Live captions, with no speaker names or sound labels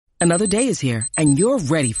Another day is here, and you're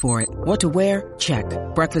ready for it. What to wear? Check.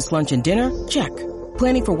 Breakfast, lunch, and dinner? Check.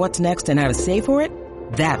 Planning for what's next and how to save for it?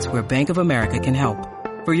 That's where Bank of America can help.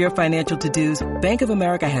 For your financial to-dos, Bank of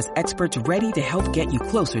America has experts ready to help get you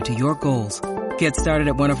closer to your goals. Get started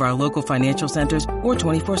at one of our local financial centers or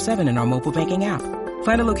 24/7 in our mobile banking app.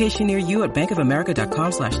 Find a location near you at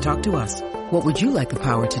bankofamerica.com/talktous. What would you like the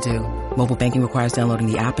power to do? Mobile banking requires downloading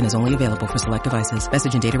the app and is only available for select devices.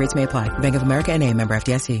 Message and data rates may apply. Bank of America N.A., member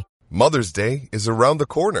FDIC. Mother's Day is around the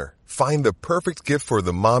corner. Find the perfect gift for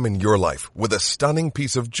the mom in your life with a stunning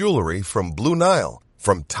piece of jewelry from Blue Nile.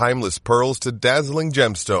 From timeless pearls to dazzling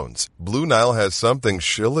gemstones, Blue Nile has something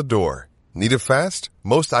she'll adore. Need it fast?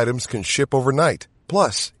 Most items can ship overnight.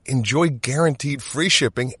 Plus, enjoy guaranteed free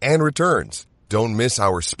shipping and returns. Don't miss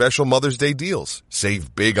our special Mother's Day deals.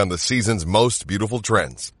 Save big on the season's most beautiful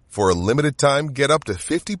trends. For a limited time, get up to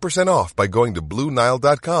 50% off by going to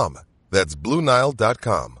BlueNile.com. That's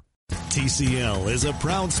BlueNile.com. TCL is a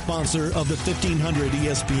proud sponsor of the 1500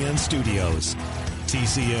 ESPN studios.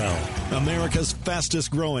 TCL, America's fastest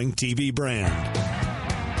growing TV brand.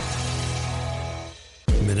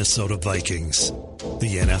 Minnesota Vikings,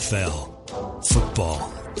 the NFL,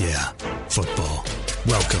 football. Yeah, football.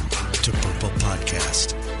 Welcome to Purple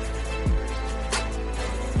Podcast.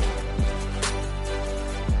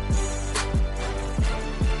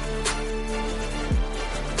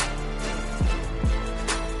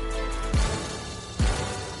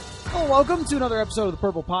 Welcome to another episode of the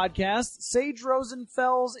Purple Podcast. Sage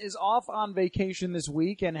Rosenfels is off on vacation this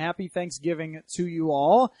week, and happy Thanksgiving to you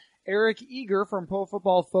all. Eric Eager from Pro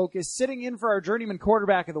Football Focus sitting in for our journeyman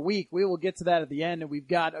quarterback of the week. We will get to that at the end, and we've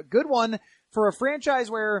got a good one for a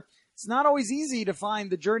franchise where it's not always easy to find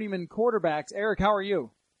the journeyman quarterbacks. Eric, how are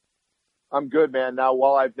you? I'm good, man. Now,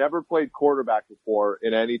 while I've never played quarterback before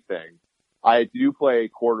in anything, I do play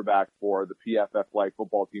quarterback for the PFF flag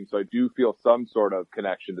football team, so I do feel some sort of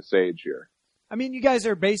connection to Sage here. I mean, you guys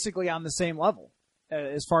are basically on the same level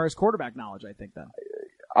as far as quarterback knowledge, I think, then.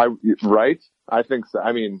 Right? I think so.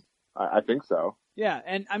 I mean, I think so. Yeah,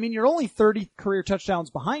 and I mean, you're only 30 career touchdowns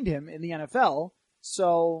behind him in the NFL,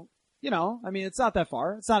 so, you know, I mean, it's not that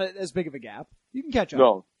far. It's not as big of a gap. You can catch up.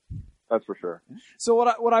 No, that's for sure. So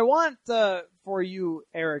what I want for you,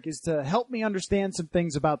 Eric, is to help me understand some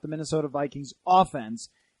things about the Minnesota Vikings offense,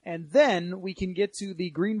 and then we can get to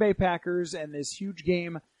the Green Bay Packers and this huge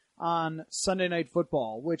game on Sunday Night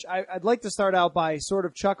Football, which I'd like to start out by sort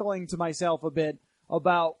of chuckling to myself a bit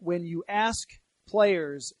about when you ask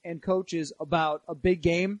players and coaches about a big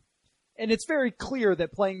game, and it's very clear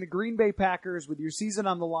that playing the Green Bay Packers with your season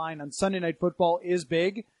on the line on Sunday Night Football is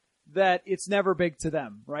big, that it's never big to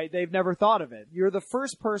them, right? They've never thought of it. You're the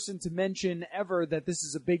first person to mention ever that this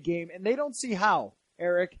is a big game, and they don't see how,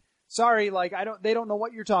 Eric. Sorry, they don't know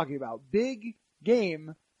what you're talking about. Big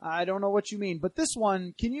game, I don't know what you mean. But this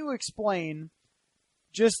one, can you explain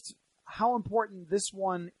just how important this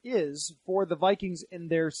one is for the Vikings in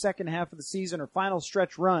their second half of the season or final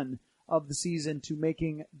stretch run of the season to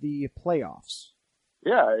making the playoffs?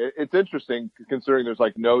 Yeah, it's interesting considering there's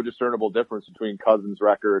no discernible difference between Cousins'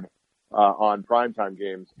 record on primetime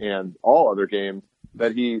games and all other games,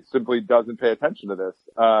 that he simply doesn't pay attention to this.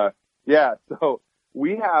 So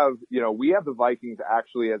we have the Vikings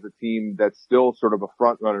actually as a team that's still sort of a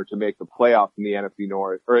front runner to make the playoffs in the NFC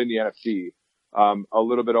North or in the NFC. A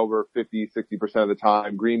little bit over 50-60% of the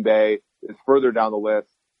time. Green Bay is further down the list.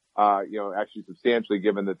 Actually substantially,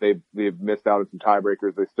 given that they've missed out on some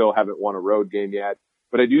tiebreakers. They still haven't won a road game yet.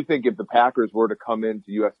 But I do think if the Packers were to come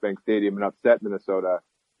into US Bank Stadium and upset Minnesota,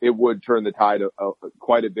 it would turn the tide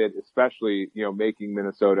quite a bit, especially, making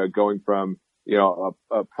Minnesota going from,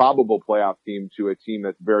 a probable playoff team to a team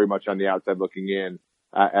that's very much on the outside looking in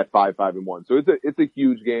at 5-5-1. So it's a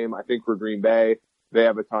huge game, I think, for Green Bay. They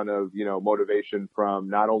have a ton of, motivation from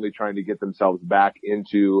not only trying to get themselves back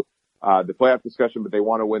into the playoff discussion, but they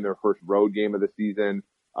want to win their first road game of the season.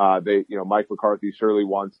 Mike McCarthy surely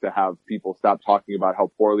wants to have people stop talking about how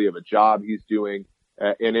poorly of a job he's doing.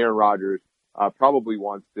 And Aaron Rodgers, probably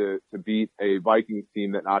wants to beat a Vikings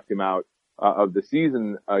team that knocked him out, of the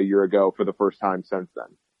season a year ago for the first time since then.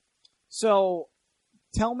 So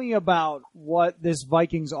tell me about what this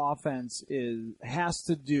Vikings offense has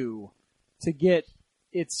to do to get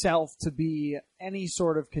itself to be any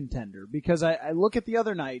sort of contender. Because I look at the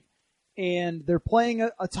other night, and they're playing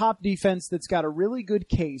a top defense that's got a really good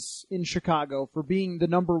case in Chicago for being the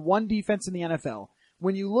number one defense in the NFL.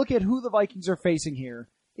 When you look at who the Vikings are facing here,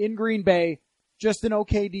 in Green Bay, just an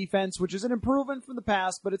okay defense, which is an improvement from the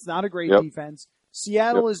past, but it's not a great defense.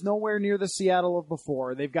 Seattle is nowhere near the Seattle of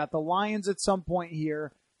before. They've got the Lions at some point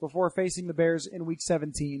here. before facing the Bears in Week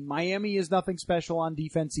 17. Miami is nothing special on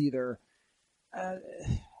defense either.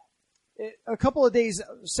 A couple of days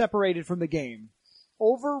separated from the game.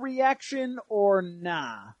 Overreaction or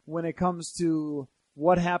nah when it comes to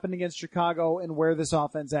what happened against Chicago and where this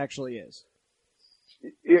offense actually is?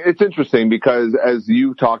 It's interesting because, as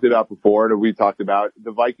you talked about before, and we talked about,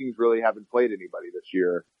 the Vikings really haven't played anybody this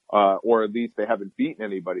year, or at least they haven't beaten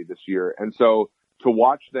anybody this year. And so to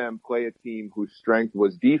watch them play a team whose strength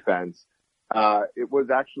was defense, it was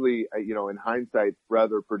actually, in hindsight,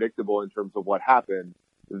 rather predictable in terms of what happened.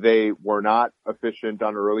 They were not efficient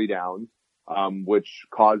on early downs, which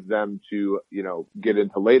caused them to, get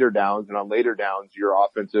into later downs. And on later downs, your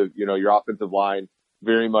offensive line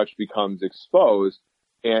very much becomes exposed.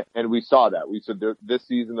 And we saw that. We said this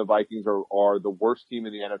season the Vikings are the worst team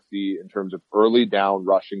in the NFC in terms of early down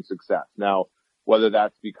rushing success. Now, whether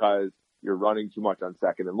that's because you're running too much on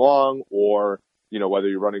second and long, or, whether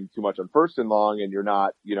you're running too much on first and long and you're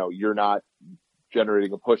not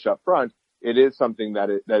generating a push up front, it is something that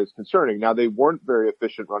is concerning. Now, they weren't very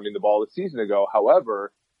efficient running the ball a season ago.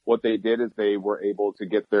 However, what they did is they were able to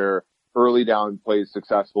get their early down plays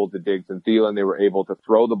successful to Diggs and Thielen. They were able to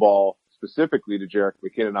throw the ball specifically to Jerick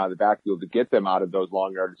McKinnon out of the backfield to get them out of those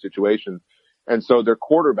long yardage situations. And so their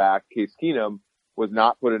quarterback, Case Keenum, was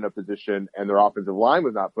not put in a position, and their offensive line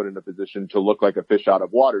was not put in a position to look like a fish out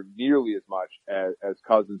of water nearly as much as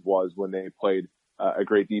Cousins was when they played a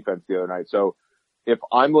great defense the other night. So if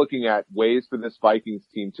I'm looking at ways for this Vikings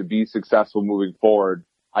team to be successful moving forward,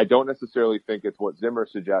 I don't necessarily think it's what Zimmer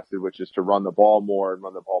suggested, which is to run the ball more and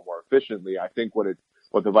run the ball more efficiently. I think what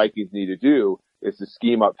the Vikings need to do is to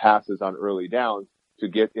scheme up passes on early downs to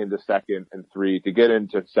get into 2nd and 3, to get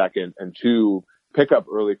into 2nd and 2, pick up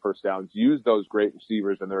early first downs, use those great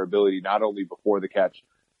receivers and their ability not only before the catch,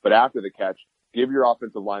 but after the catch. Give your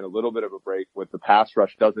offensive line a little bit of a break with the pass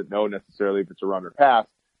rush doesn't know necessarily if it's a run or pass.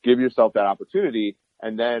 Give yourself that opportunity,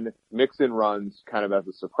 and then mix in runs kind of as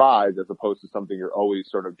a surprise as opposed to something you're always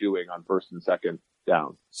sort of doing on first and second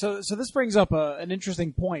down. So this brings up an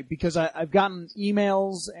interesting point, because I've gotten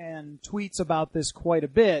emails and tweets about this quite a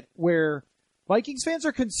bit, where Vikings fans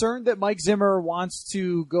are concerned that Mike Zimmer wants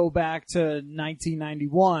to go back to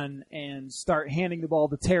 1991 and start handing the ball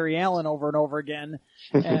to Terry Allen over and over again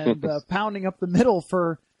and pounding up the middle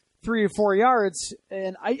for 3 or 4 yards.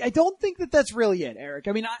 And I don't think that that's really it, Eric.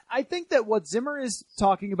 I mean, I think that what Zimmer is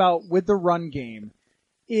talking about with the run game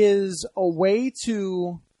is a way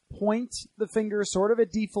to point the finger sort of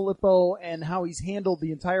at DeFilippo and how he's handled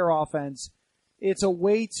the entire offense. It's a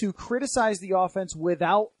way to criticize the offense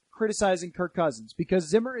without criticizing Kirk Cousins, because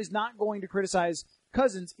Zimmer is not going to criticize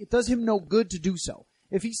Cousins. It does him no good to do so.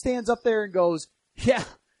 If he stands up there and goes, yeah,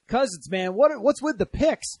 Cousins, man, what's with the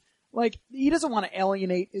picks? Like, he doesn't want to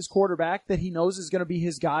alienate his quarterback that he knows is going to be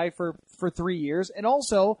his guy for 3 years. And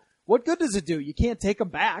also, what good does it do? You can't take him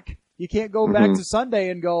back. You can't go back to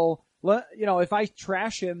Sunday and go, if I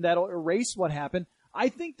trash him, that'll erase what happened. I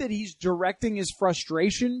think that he's directing his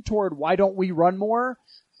frustration toward why don't we run more,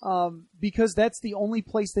 because that's the only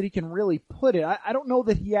place that he can really put it. I don't know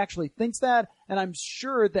that he actually thinks that, and I'm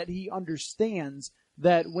sure that he understands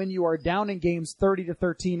that when you are down in games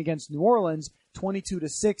 30-13 against New Orleans,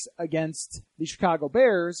 22-6 against the Chicago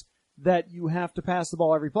Bears, that you have to pass the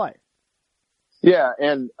ball every play. Yeah,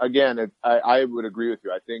 and again, I would agree with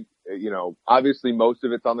you. I think, obviously most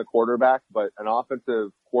of it's on the quarterback, but an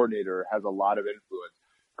offensive coordinator has a lot of influence.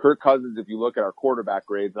 Kirk Cousins, if you look at our quarterback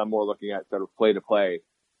grades, I'm more looking at sort of play to play.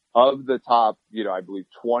 Of the top, I believe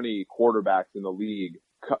 20 quarterbacks in the league,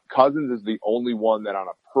 Cousins is the only one that on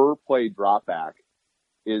a per play drop back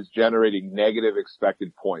is generating negative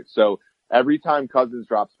expected points. So every time Cousins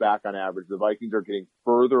drops back on average, the Vikings are getting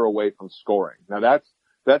further away from scoring. Now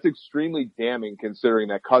that's extremely damning, considering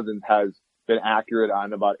that Cousins has been accurate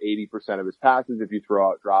on about 80% of his passes if you throw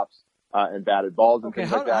out drops and batted balls and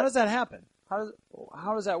things like that. How does that happen?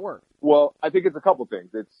 How does that work? Well, I think it's a couple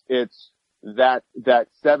things. It's that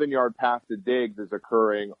 7-yard pass to Diggs is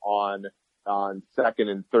occurring on 2nd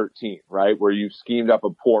and 13, right? Where you schemed up a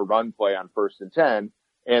poor run play on 1st and 10,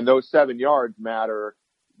 and those 7 yards matter.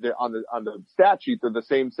 They're on the stat sheet, they're the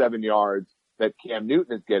same 7 yards that Cam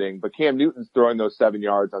Newton is getting, but Cam Newton's throwing those 7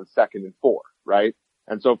 yards on 2nd and 4, right?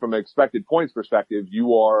 And so from an expected points perspective,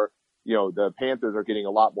 the Panthers are getting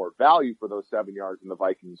a lot more value for those 7 yards than the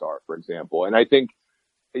Vikings are, for example. And I think,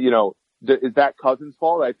 is that Cousins'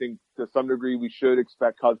 fault? I think to some degree we should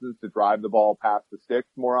expect Cousins to drive the ball past the sticks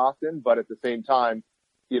more often, but at the same time,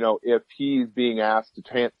 if he's being asked to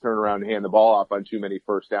turn around and hand the ball off on too many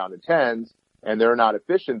 1st down and 10s, and they're not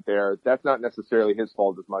efficient there, that's not necessarily his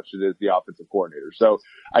fault as much as it is the offensive coordinator. So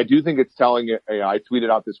I do think it's telling it. I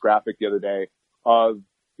tweeted out this graphic the other day of,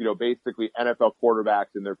 basically NFL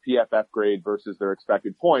quarterbacks and their PFF grade versus their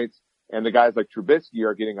expected points. And the guys like Trubisky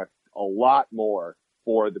are getting a lot more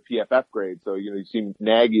for the PFF grade. So, you see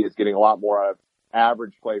Nagy is getting a lot more out of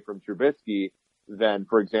average play from Trubisky than,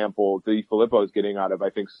 for example, DeFilippo is getting out of, I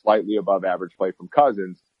think, slightly above average play from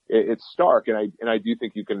Cousins. It's stark, and I do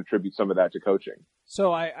think you can attribute some of that to coaching.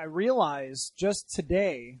 So I realized just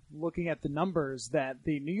today, looking at the numbers, that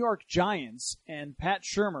the New York Giants and Pat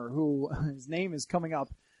Shurmur, who his name is coming up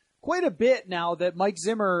quite a bit now, that Mike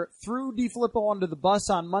Zimmer threw DeFilippo under the bus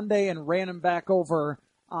on Monday and ran him back over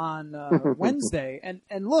on Wednesday.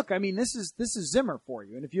 And look, I mean, this is Zimmer for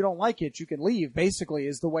you, and if you don't like it, you can leave. Basically,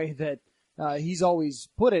 is the way that he's always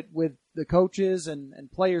put it with the coaches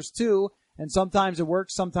and players too. And sometimes it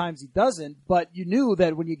works, sometimes he doesn't. But you knew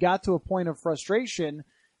that when you got to a point of frustration,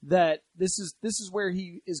 that this is where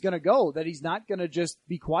he is going to go. That he's not going to just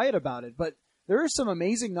be quiet about it. But there are some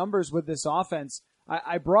amazing numbers with this offense.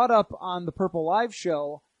 I brought up on the Purple Live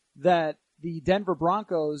show that the Denver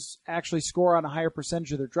Broncos actually score on a higher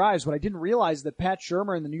percentage of their drives. What I didn't realize that Pat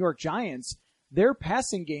Shurmur and the New York Giants, their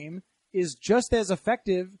passing game is just as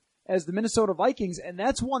effective as the Minnesota Vikings, and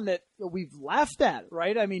that's one that we've laughed at,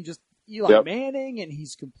 right? I mean, just Eli Manning, and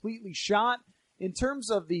he's completely shot. In terms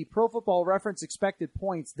of the Pro Football Reference expected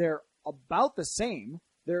points, they're about the same.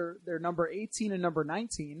 They're number 18 and number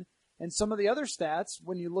 19. And some of the other stats,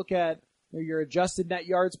 when you look at your adjusted net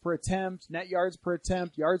yards per attempt, yards per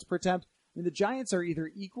attempt, I mean, the Giants are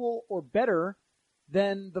either equal or better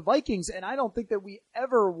than the Vikings, and I don't think that we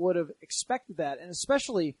ever would have expected that. And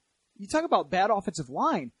especially, you talk about bad offensive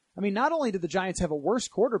line. I mean, not only did the Giants have a worse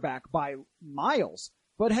quarterback by miles,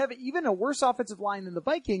 but have even a worse offensive line than the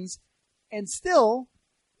Vikings, and still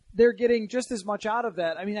they're getting just as much out of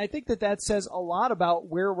that. I mean, I think that says a lot about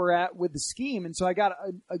where we're at with the scheme. And so I got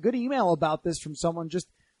a good email about this from someone just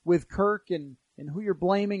with Kirk and who you're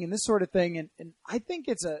blaming and this sort of thing. And I think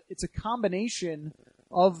it's a combination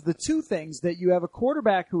of the two things, that you have a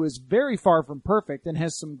quarterback who is very far from perfect and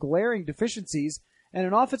has some glaring deficiencies, and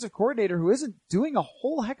an offensive coordinator who isn't doing a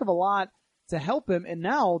whole heck of a lot to help him, and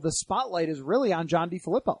now the spotlight is really on John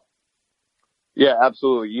DeFilippo. Yeah,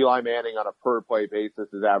 absolutely. Eli Manning on a per-play basis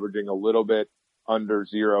is averaging a little bit under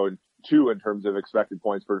 0-2 in terms of expected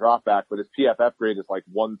points per dropback, but his PFF grade is like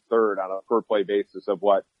 1/3 on a per-play basis of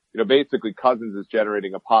what, basically Cousins is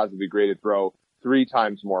generating a positively graded throw 3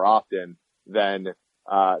 times more often than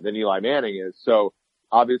Eli Manning is. So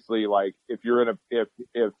obviously, like, if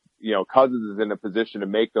Cousins is in a position to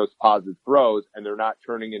make those positive throws and they're not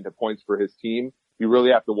turning into points for his team, you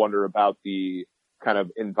really have to wonder about the kind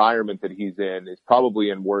of environment that he's in. Is probably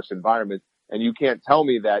in worse environments. And you can't tell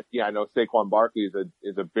me that, I know Saquon Barkley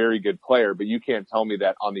is a very good player, but you can't tell me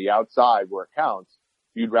that on the outside where it counts,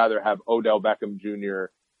 you'd rather have Odell Beckham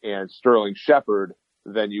Jr. and Sterling Shepard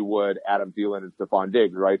than you would Adam Thielen and Stephon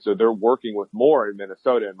Diggs, right? So they're working with more in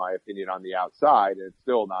Minnesota, in my opinion, on the outside, and it's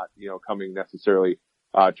still not, coming necessarily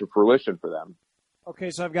to fruition for them.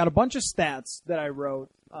 Okay, so I've got a bunch of stats that I wrote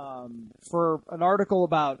for an article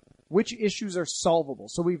about which issues are solvable.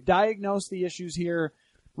 So we've diagnosed the issues here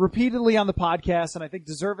repeatedly on the podcast, and I think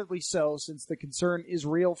deservedly so, since the concern is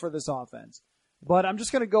real for this offense. But I'm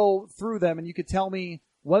just going to go through them, and you could tell me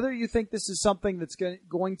whether you think this is something that's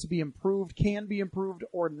going to be improved, can be improved,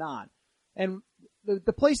 or not. And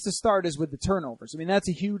the place to start is with the turnovers. I mean, that's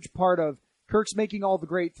a huge part of Kirk's making all the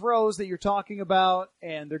great throws that you're talking about,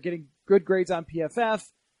 and they're getting good grades on PFF.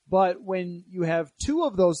 But when you have 2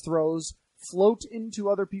 of those throws float into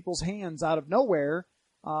other people's hands out of nowhere,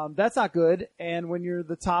 that's not good. And when you're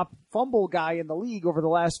the top fumble guy in the league over the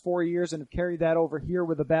last 4 years and have carried that over here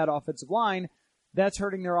with a bad offensive line, that's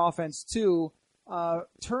hurting their offense too.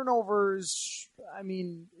 Turnovers, I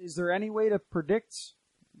mean, is there any way to predict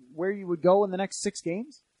where you would go in the next 6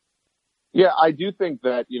 games? Yeah, I do think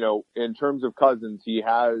that, in terms of Cousins, he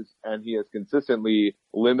has consistently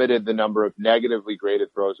limited the number of negatively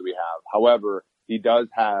graded throws that we have. However, he does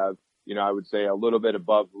have, I would say a little bit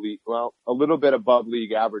above league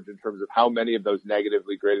average in terms of how many of those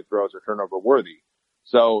negatively graded throws are turnover worthy.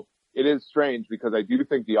 So it is strange, because I do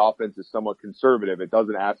think the offense is somewhat conservative. It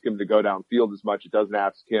doesn't ask him to go downfield as much. It doesn't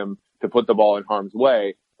ask him to put the ball in harm's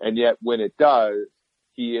way. And yet when it does,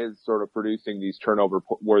 he is sort of producing these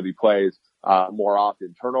turnover-worthy plays more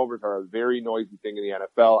often. Turnovers are a very noisy thing in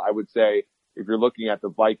the NFL. I would say if you're looking at the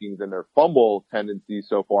Vikings and their fumble tendencies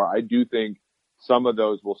so far, I do think some of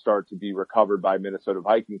those will start to be recovered by Minnesota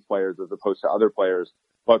Vikings players as opposed to other players.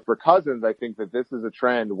 But for Cousins, I think that this is a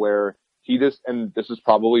trend where and this is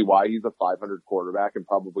probably why he's a 500 quarterback and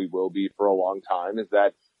probably will be for a long time, is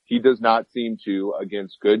that he does not seem to,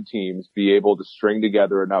 against good teams, be able to string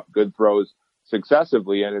together enough good throws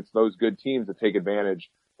successively. And it's those good teams that take advantage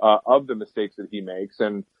of the mistakes that he makes.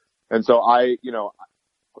 And so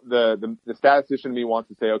the statistician in me wants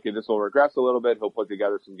to say, okay, this will regress a little bit. He'll put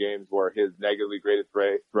together some games where his negatively graded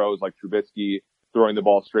throws like Trubisky throwing the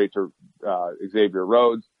ball straight to Xavier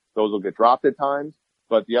Rhodes, those will get dropped at times.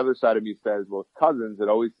 But the other side of me says, well, with Cousins, it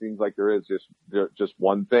always seems like there is just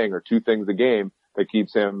one thing or two things a game that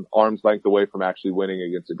keeps him arm's length away from actually winning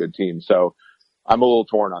against a good team. So I'm a little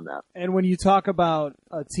torn on that. And when you talk about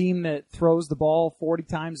a team that throws the ball 40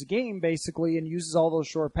 times a game, basically, and uses all those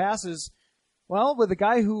short passes, well, with a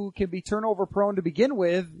guy who can be turnover prone to begin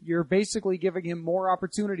with, you're basically giving him more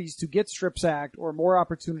opportunities to get strip sacked or more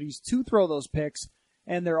opportunities to throw those picks.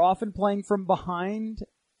 And they're often playing from behind.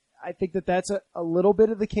 I think that that's a little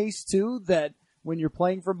bit of the case too, that when you're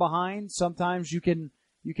playing from behind, sometimes you can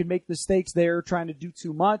make mistakes there trying to do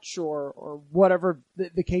too much or whatever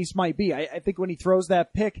the case might be. I think when he throws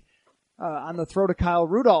that pick on the throw to Kyle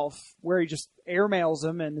Rudolph where he just airmails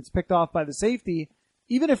him and it's picked off by the safety,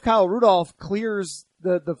 even if Kyle Rudolph clears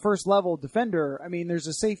the first level defender, I mean, there's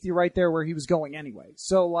a safety right there where he was going anyway.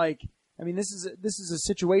 So this is a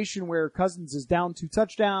situation where Cousins is down 2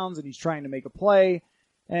 touchdowns and he's trying to make a play.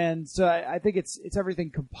 And so I think it's everything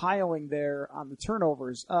compiling there on the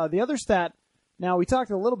turnovers. The other stat, now we talked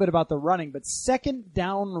a little bit about the running, but second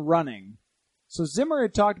down running. So Zimmer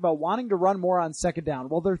had talked about wanting to run more on second down.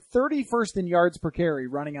 Well, they're 31st in yards per carry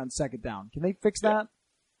running on second down. Can they fix that?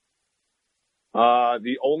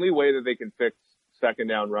 The only way that they can fix second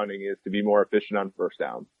down running is to be more efficient on first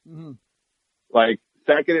down. Mm-hmm. Like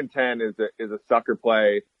 2nd and 10 is a sucker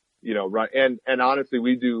play. Run. And honestly,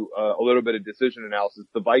 we do a little bit of decision analysis.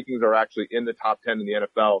 The Vikings are actually in the top 10 in the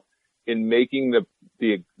NFL in making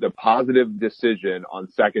the positive decision on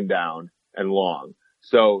second down and long.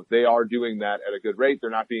 So they are doing that at a good rate.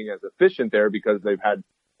 They're not being as efficient there because they've had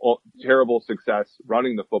terrible success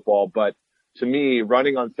running the football. But to me,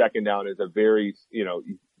 running on second down is a very,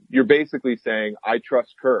 you're basically saying, I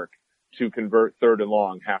trust Kirk to convert 3rd and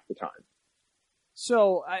long half the time.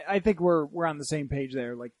 So I think we're on the same page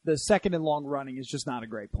there. Like the second and long running is just not a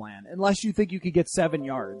great plan unless you think you could get 7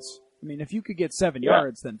 yards. I mean, if you could get 7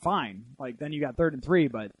 yards, then fine. Like then you got 3rd and 3.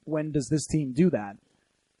 But when does this team do that?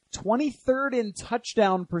 23rd in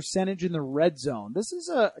touchdown percentage in the red zone. This is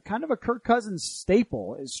a kind of a Kirk Cousins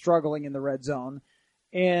staple, is struggling in the red zone.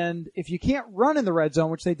 And if you can't run in the red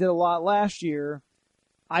zone, which they did a lot last year,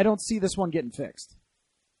 I don't see this one getting fixed.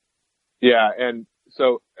 Yeah, and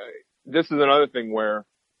so this is another thing where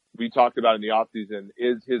we talked about in the offseason,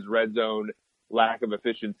 is his red zone lack of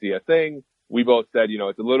efficiency a thing? We both said,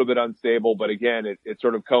 it's a little bit unstable, but again, it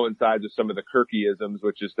sort of coincides with some of the Kirky-isms,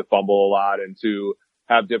 which is to fumble a lot and to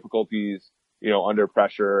have difficulties, under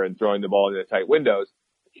pressure and throwing the ball into tight windows.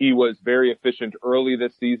 He was very efficient early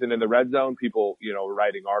this season in the red zone. People,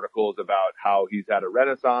 writing articles about how he's had a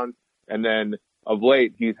renaissance. And then of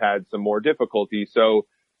late, he's had some more difficulty. So,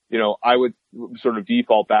 I would sort of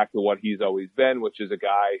default back to what he's always been, which is a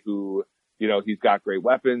guy who, he's got great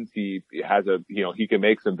weapons. He has he can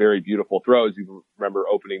make some very beautiful throws. You remember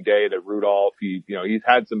opening day to Rudolph. He's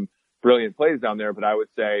had some brilliant plays down there, but I would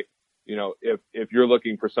say, if you're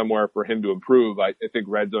looking for somewhere for him to improve, I think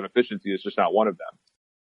red zone efficiency is just not one of them.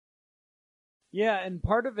 Yeah, and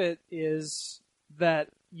part of it is that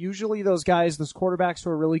usually those quarterbacks who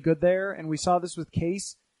are really good there, and we saw this with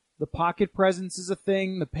Case, the pocket presence is a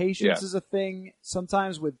thing, the patience is a thing.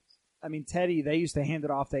 Sometimes Teddy, they used to hand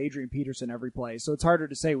it off to Adrian Peterson every play, so it's harder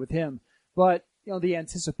to say with him. But, the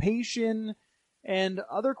anticipation, and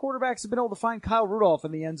other quarterbacks have been able to find Kyle Rudolph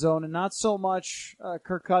in the end zone and not so much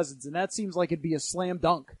Kirk Cousins, and that seems like it'd be a slam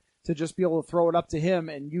dunk to just be able to throw it up to him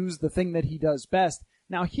and use the thing that he does best.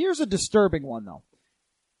 Now, here's a disturbing one, though.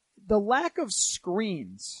 The lack of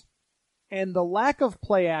screens and the lack of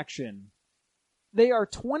play action, they are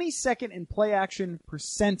 22nd in play action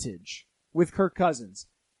percentage with Kirk Cousins.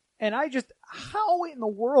 And how in the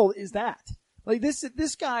world is that? Like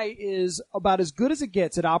this guy is about as good as it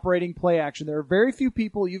gets at operating play action. There are very few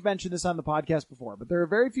people, you've mentioned this on the podcast before, but there are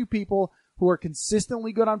very few people who are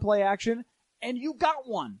consistently good on play action, and you got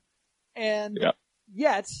one. And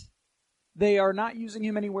yet, they are not using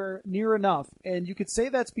him anywhere near enough. And you could say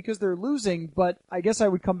that's because they're losing, but I guess I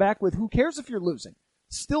would come back with, who cares if you're losing?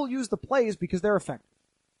 Still use the plays because they're effective.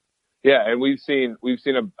 Yeah, and we've seen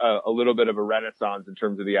a little bit of a renaissance in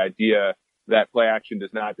terms of the idea that play action does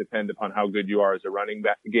not depend upon how good you are as a running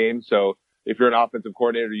back game. So if you're an offensive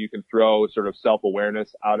coordinator, you can throw sort of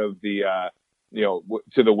self-awareness out of the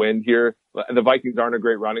to the wind here. The Vikings aren't a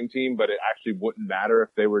great running team, but it actually wouldn't matter if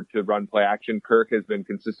they were to run play action. Kirk has been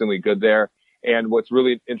consistently good there. And what's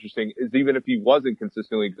really interesting is even if he wasn't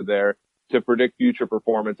consistently good there, to predict future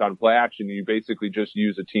performance on play action, you basically just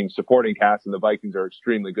use a team supporting cast, and the Vikings are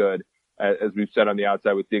extremely good, as we've said on the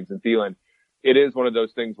outside with Diggs and Thielen. It is one of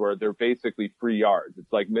those things where they're basically free yards.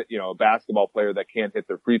 It's like, a basketball player that can't hit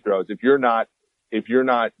their free throws. If you're not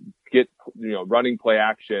running play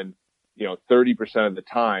action, 30% of the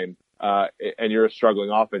time, and you're a struggling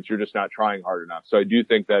offense, you're just not trying hard enough. So I do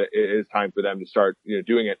think that it is time for them to start,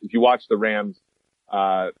 doing it. If you watch the Rams,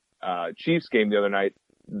 Chiefs game the other night,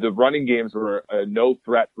 the running games were no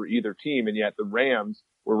threat for either team, and yet the Rams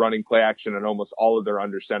were running play action on almost all of their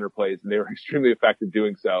under center plays, and they were extremely effective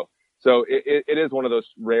doing so. So it is one of those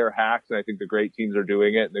rare hacks, and I think the great teams are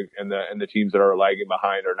doing it, and the teams that are lagging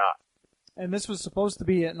behind are not. And this was supposed to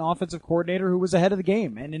be an offensive coordinator who was ahead of the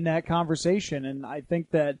game and in that conversation, and I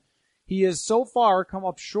think that he has so far come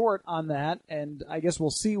up short on that, and I guess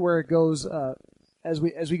we'll see where it goes as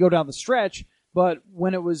we go down the stretch. But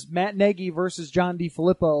when it was Matt Nagy versus John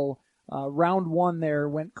DeFilippo, round one there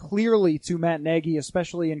went clearly to Matt Nagy,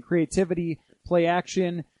 especially in creativity, play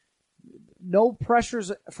action. No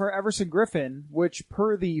pressures for Everson Griffin, which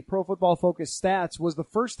per the Pro Football Focus stats was the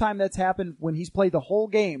first time that's happened when he's played the whole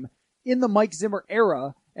game in the Mike Zimmer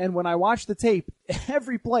era. And when I watch the tape,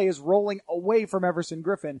 every play is rolling away from Everson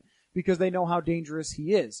Griffin because they know how dangerous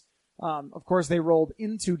he is. Of course, they rolled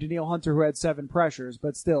into Danielle Hunter, who had 7 pressures,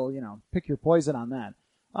 but still, pick your poison on that.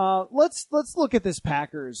 Let's look at this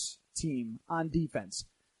Packers team on defense.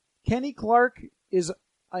 Kenny Clark is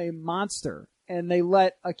a monster, and they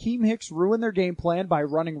let Akeem Hicks ruin their game plan by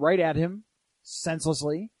running right at him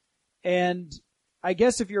senselessly. And I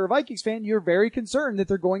guess if you're a Vikings fan, you're very concerned that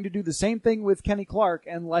they're going to do the same thing with Kenny Clark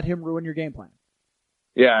and let him ruin your game plan.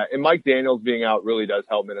 Yeah, and Mike Daniels being out really does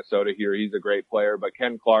help Minnesota here. He's a great player, but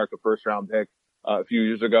Ken Clark, a first-round pick a few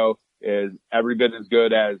years ago, is every bit as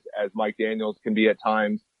good as Mike Daniels can be at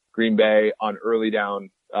times. Green Bay on early down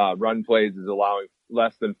run plays is allowing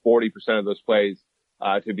less than 40% of those plays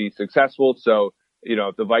to be successful. So,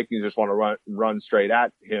 if the Vikings just want to run straight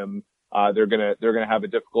at him, they're gonna have a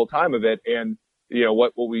difficult time of it. And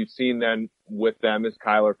what we've seen then with them is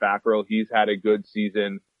Kyler Fackrell. He's had a good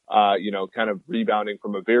season. Kind of rebounding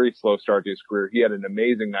from a very slow start to his career. He had an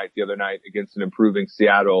amazing night the other night against an improving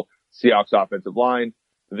Seattle Seahawks offensive line.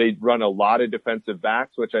 They run a lot of defensive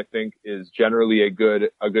backs, which I think is generally a good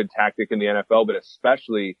tactic in the NFL, but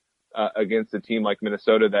especially against a team like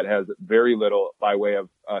Minnesota that has very little by way of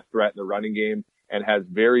threat in the running game and has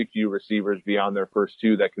very few receivers beyond their first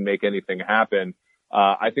 2 that can make anything happen.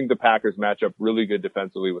 I think the Packers match up really good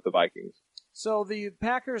defensively with the Vikings. So the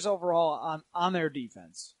Packers overall on their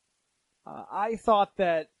defense, I thought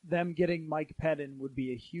that them getting Mike Pettin would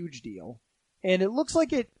be a huge deal, and it looks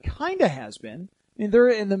like it kind of has been. I mean, they're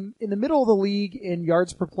in the middle of the league in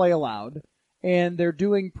yards per play allowed, and they're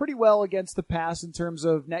doing pretty well against the pass in terms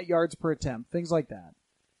of net yards per attempt, things like that.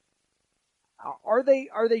 Are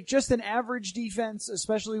they just an average defense,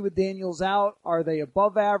 especially with Daniels out? Are they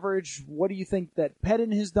above average? What do you think that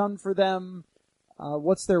Pettin has done for them?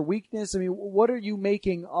 What's their weakness? I mean, what are you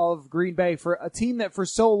making of Green Bay for a team that for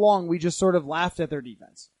so long we just sort of laughed at their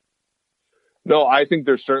defense? No, I think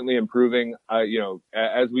they're certainly improving.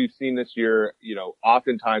 As we've seen this year,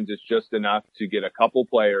 oftentimes it's just enough to get a couple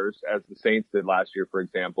players, as the Saints did last year, for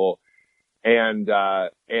example, and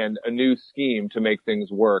a new scheme to make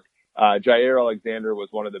things work. Jair Alexander was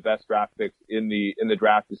one of the best draft picks in the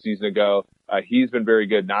draft a season ago. He's been very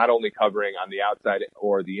good, not only covering on the outside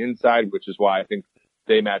or the inside, which is why I think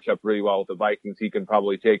they match up really well with the Vikings. He can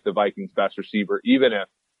probably take the Vikings' best receiver, even if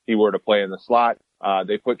he were to play in the slot.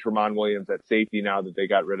 They put Tramon Williams at safety now that they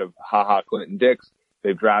got rid of Clinton Dix.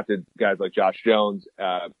 They've drafted guys like Josh Jones,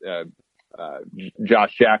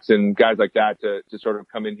 Josh Jackson, guys like that to sort of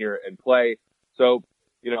come in here and play. So,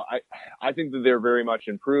 I think that they're very much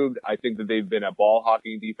improved. I think that they've been a ball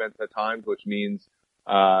hawking defense at times, which means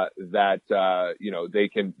that they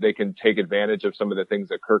can take advantage of some of the things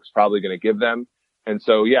that Kirk's probably going to give them. And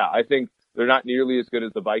so, yeah, I think they're not nearly as good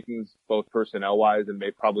as the Vikings, both personnel-wise and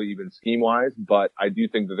probably even scheme-wise, but I do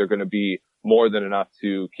think that they're going to be more than enough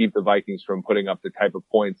to keep the Vikings from putting up the type of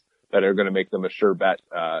points that are going to make them a sure bet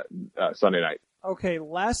Sunday night. Okay,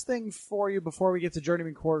 last thing for you before we get to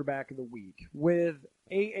Journeyman Quarterback of the Week. With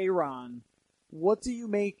Aaron, what do you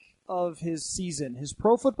make of his season? His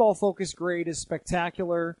Pro Football Focus grade is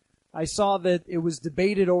spectacular. I saw that it was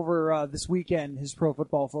debated over this weekend, his Pro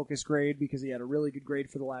Football Focus grade, because he had a really good grade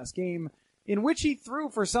for the last game. in which he threw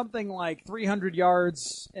for something like 300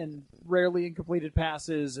 yards and rarely incompleted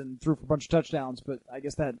passes and threw for a bunch of touchdowns. But I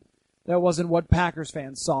guess that wasn't what Packers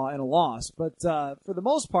fans saw in a loss. But for the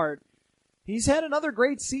most part, he's had another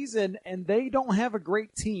great season, and they don't have a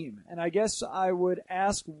great team. And I guess I would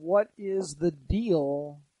ask, what is the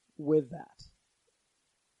deal with that?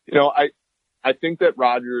 I think that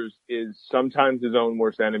Rodgers is sometimes his own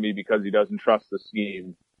worst enemy because he doesn't trust the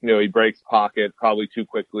scheme. He breaks pocket probably too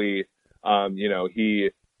quickly. I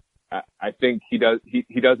think he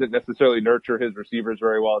doesn't necessarily nurture his receivers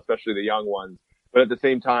very well, especially the young ones. But at the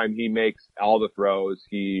same time, he makes all the throws.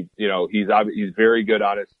 He's very good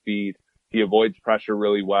on his feet. He avoids pressure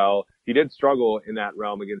really well. He did struggle in that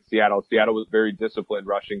realm against Seattle. Seattle was very disciplined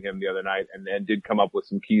rushing him the other night and did come up with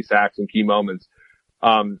some key sacks and key moments.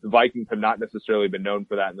 The Vikings have not necessarily been known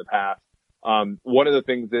for that in the past. One of the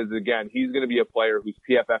things is, again, he's going to be a player whose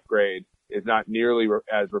PFF grade is not nearly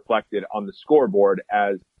as reflected on the scoreboard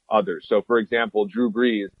as others. So, for example, Drew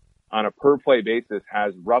Brees on a per play basis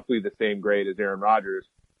has roughly the same grade as Aaron Rodgers,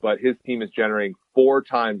 but his team is generating 4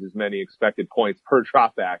 times as many expected points per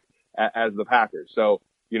dropback as the Packers. So,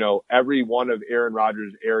 every one of Aaron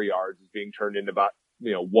Rodgers' air yards is being turned into about,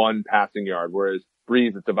 1 passing yard, whereas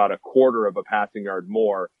Brees, it's about a quarter of a passing yard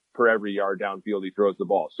more per every yard downfield he throws the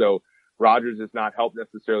ball. So Rodgers is not helped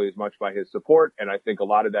necessarily as much by his support, and I think a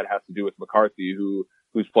lot of that has to do with McCarthy,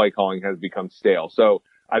 whose play calling has become stale. So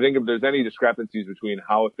I think if there's any discrepancies between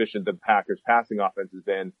how efficient the Packers passing offense has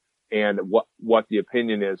been and what the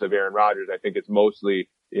opinion is of Aaron Rodgers, I think it's mostly,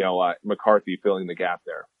 McCarthy filling the gap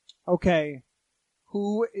there. Okay.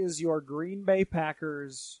 Who is your Green Bay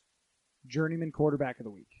Packers journeyman quarterback of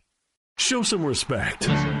the week? Show some respect.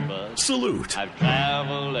 Listen, bud, salute. I've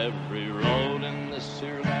traveled every road in this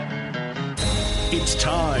here land. It's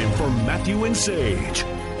time for Matthew and Sage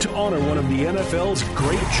to honor one of the NFL's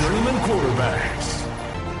great journeyman quarterbacks.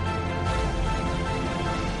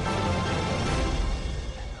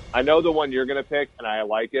 I know the one you're going to pick, and I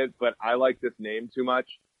like it, but I like this name too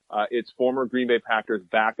much. It's former Green Bay Packers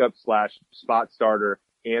backup / spot starter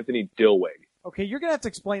Anthony Dilweg. Okay, you're going to have to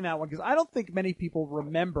explain that one because I don't think many people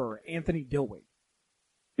remember Anthony Dilweg.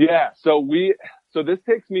 Yeah, so this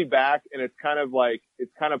takes me back, and it's kind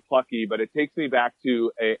of plucky, but it takes me back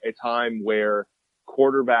to a time where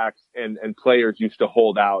quarterbacks and players used to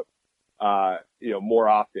hold out, more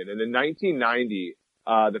often. And in 1990,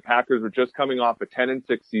 the Packers were just coming off a 10-6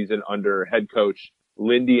 season under head coach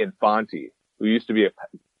Lindy Infante, who used to be a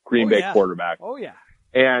Green Bay quarterback. Oh yeah.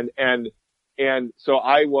 And so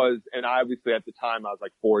and obviously at the time I was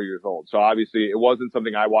like 4 years old. So obviously it wasn't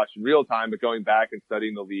something I watched in real time, but going back and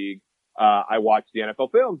studying the league, I watched the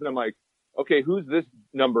NFL films and I'm like, okay, who's this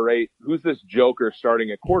number 8? Who's this joker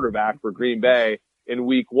starting at quarterback for Green Bay in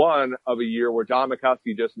week 1 of a year where Don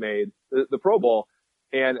Majkowski just made the Pro Bowl?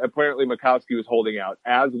 And apparently Majkowski was holding out,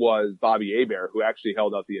 as was Bobby Hebert, who actually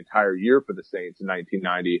held out the entire year for the Saints in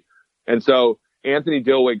 1990. And so Anthony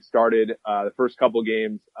Dilweg started the first couple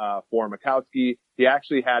games for Majkowski. He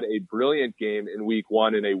actually had a brilliant game in week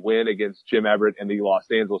 1 in a win against Jim Everett and the Los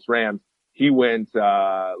Angeles Rams. He went,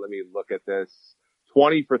 let me look at this,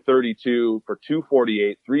 20 for 32 for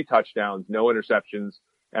 248, 3 touchdowns, no interceptions,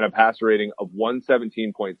 and a passer rating of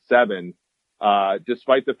 117.7.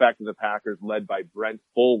 Despite the fact that the Packers, led by Brent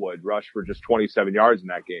Fullwood, rushed for just 27 yards in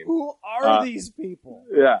that game. Who are these people?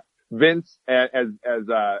 Yeah. Vince, as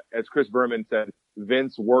Chris Berman said,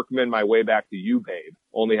 Vince Workman, my way back to you, babe,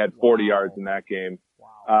 only had 40 yards in that game.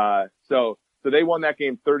 Wow. So they won that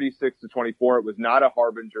game 36-24. It was not a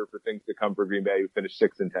harbinger for things to come for Green Bay, who finished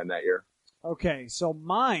 6-10 that year. Okay. So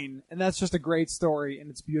mine, and that's just a great story and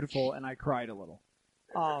it's beautiful and I cried a little.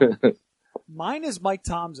 Mine is Mike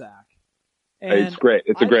Tomczak. And it's great.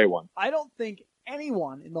 It's a great one. I don't think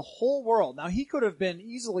anyone in the whole world, now he could have been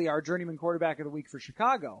easily our journeyman quarterback of the week for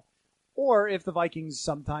Chicago, or if the Vikings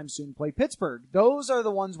sometime soon play Pittsburgh. Those are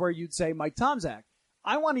the ones where you'd say Mike Tomczak.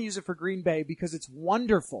 I want to use it for Green Bay because it's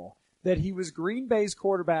wonderful that he was Green Bay's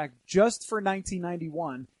quarterback just for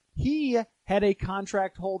 1991. He had a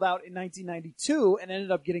contract holdout in 1992 and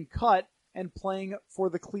ended up getting cut and playing for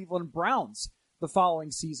the Cleveland Browns the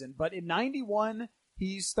following season. But in 91,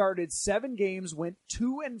 he started 7 games, went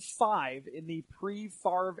 2-5 in the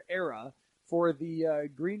pre-Favre era for the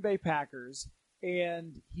Green Bay Packers,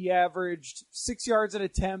 and he averaged 6 yards an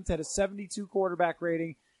attempt, had a 72 quarterback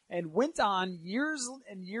rating, and went on years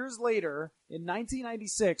and years later in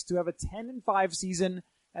 1996 to have a 10-5 season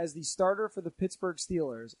as the starter for the Pittsburgh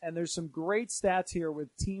Steelers. And there's some great stats here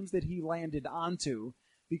with teams that he landed onto,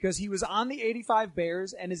 because he was on the 85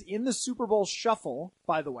 Bears and is in the Super Bowl shuffle,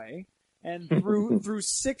 by the way. and threw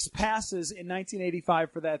 6 passes in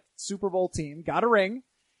 1985 for that Super Bowl team. Got a ring.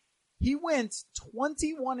 He went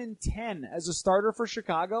 21-10 as a starter for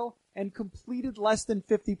Chicago and completed less than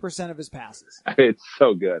 50% of his passes. It's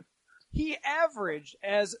so good. He averaged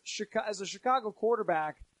as a Chicago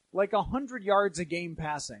quarterback like 100 yards a game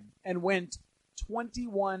passing and went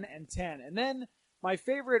 21-10. And then my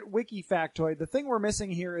favorite wiki factoid, the thing we're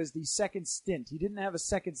missing here is the second stint. He didn't have a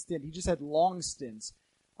second stint. He just had long stints.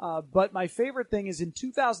 But my favorite thing is in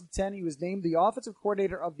 2010, he was named the offensive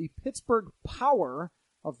coordinator of the Pittsburgh Power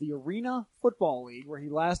of the Arena Football League, where he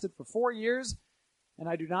lasted for 4 years. And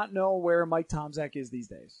I do not know where Mike Tomczak is these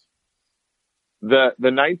days. The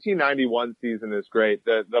 1991 season is great.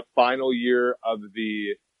 The final year of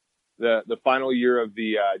the final year of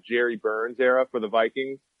the Jerry Burns era for the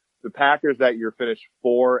Vikings. The Packers that year finished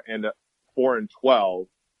 4-12.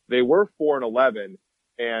 They were 4-11,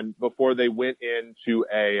 and before they went into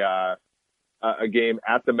a game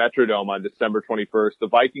at the Metrodome on December 21st, the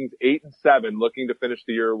Vikings 8-7, looking to finish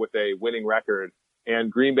the year with a winning record,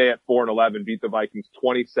 and Green Bay at 4-11 beat the Vikings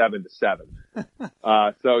 27-7.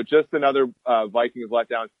 So just another Vikings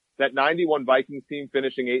letdown. That 91 Vikings team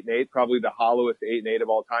finishing 8-8, probably the hollowest 8-8 of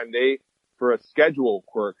all time. They, for a schedule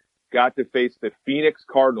quirk, got to face the Phoenix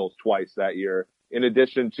Cardinals twice that year, in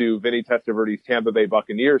addition to Vinny Testaverde's Tampa Bay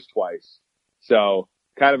Buccaneers twice. So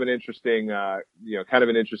kind of an interesting,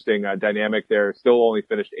 dynamic there. Still only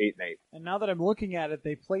finished 8-8. And now that I'm looking at it,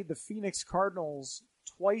 they played the Phoenix Cardinals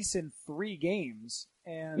twice in 3 games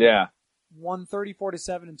and won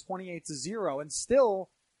 34-7 and 28-0, and still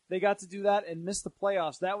they got to do that and miss the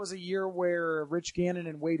playoffs. That was a year where Rich Gannon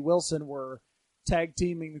and Wade Wilson were tag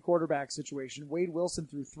teaming the quarterback situation. Wade Wilson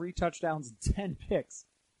threw 3 touchdowns and 10 picks.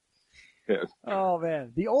 Yes. Oh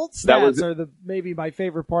man, the old stats are maybe my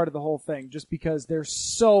favorite part of the whole thing, just because they're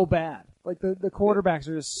so bad. Like the quarterbacks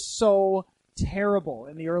are just so terrible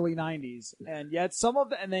in the early 90s, and yet some of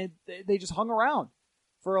them, and they just hung around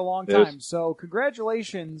for a long time. Yes. So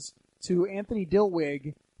congratulations to Anthony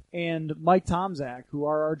Dilwig and Mike Tomczak, who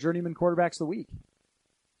are our journeyman quarterbacks of the week.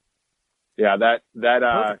 Yeah, that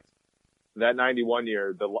 91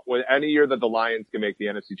 year, any year that the Lions can make the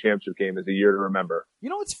NFC Championship game is a year to remember. You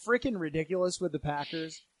know what's freaking ridiculous with the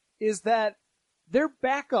Packers is that their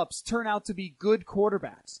backups turn out to be good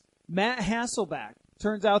quarterbacks. Matt Hasselbeck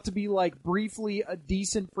turns out to be like briefly a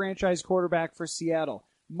decent franchise quarterback for Seattle.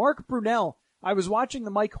 Mark Brunell, I was watching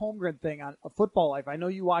the Mike Holmgren thing on A Football Life. I know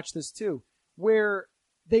you watched this too, where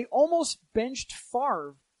they almost benched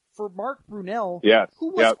Favre for Mark Brunell,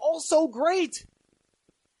 who was also great.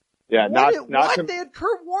 Yeah, They had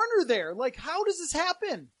Kurt Warner there. Like, how does this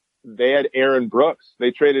happen? They had Aaron Brooks.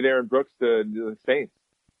 They traded Aaron Brooks to the Saints.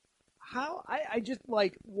 How? I just,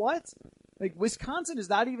 like, what? Like, Wisconsin is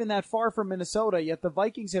not even that far from Minnesota, yet the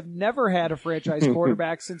Vikings have never had a franchise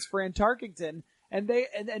quarterback since Fran Tarkenton, and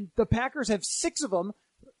the Packers have 6 of them.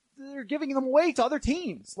 They're giving them away to other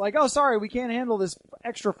teams. Like, oh, sorry, we can't handle this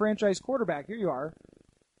extra franchise quarterback. Here you are.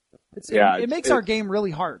 It makes our game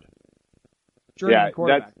really hard.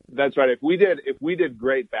 That's right. If we did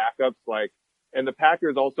great backups, like, and the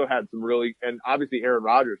Packers also had some really, and obviously Aaron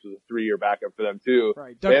Rodgers was a 3-year backup for them too.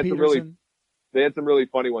 Right. Doug Peterson. They had some really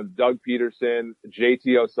funny ones. Doug Peterson,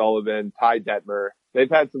 JT O'Sullivan, Ty Detmer. They've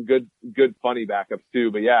had some good funny backups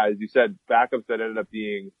too. But yeah, as you said, backups that ended up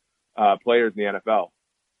being players in the NFL.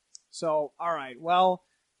 So, all right. Well,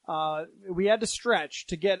 we had to stretch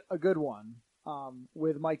to get a good one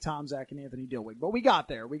with Mike Tomczak and Anthony Dilwig. But we got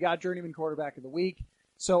there. We got Journeyman Quarterback of the Week.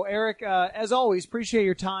 So, Eric, as always, appreciate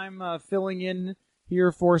your time filling in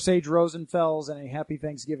here for Sage Rosenfels, and a happy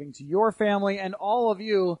Thanksgiving to your family and all of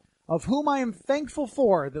you, of whom I am thankful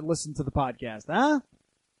for, that listen to the podcast. Huh?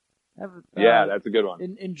 Yeah, that's a good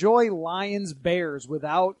one. Enjoy Lions-Bears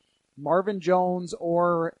without Marvin Jones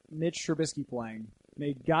or Mitch Trubisky playing.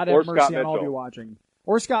 May God have mercy on all of you watching.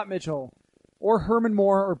 Or Scott Mitchell. Or Herman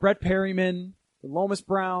Moore. Or Brett Perryman. Or Lomas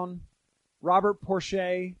Brown. Robert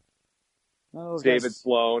Porcher. David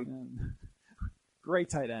Sloan. Great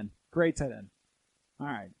tight end. All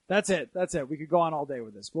right. That's it. We could go on all day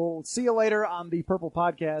with this. We'll see you later on the Purple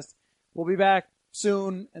Podcast. We'll be back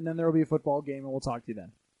soon, and then there will be a football game, and we'll talk to you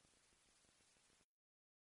then.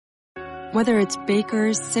 Whether it's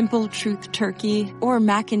Baker's Simple Truth Turkey or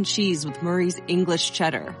mac and cheese with Murray's English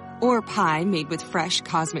Cheddar or pie made with fresh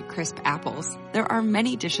Cosmic Crisp apples, there are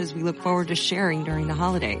many dishes we look forward to sharing during the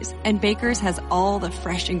holidays. And Baker's has all the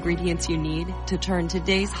fresh ingredients you need to turn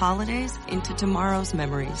today's holidays into tomorrow's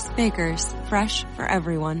memories. Baker's, fresh for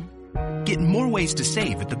everyone. Get more ways to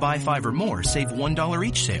save at the Buy 5 or More Save $1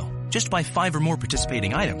 each sale. Just buy 5 or more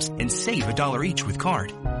participating items and save $1 each with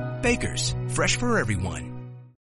card. Baker's, fresh for everyone.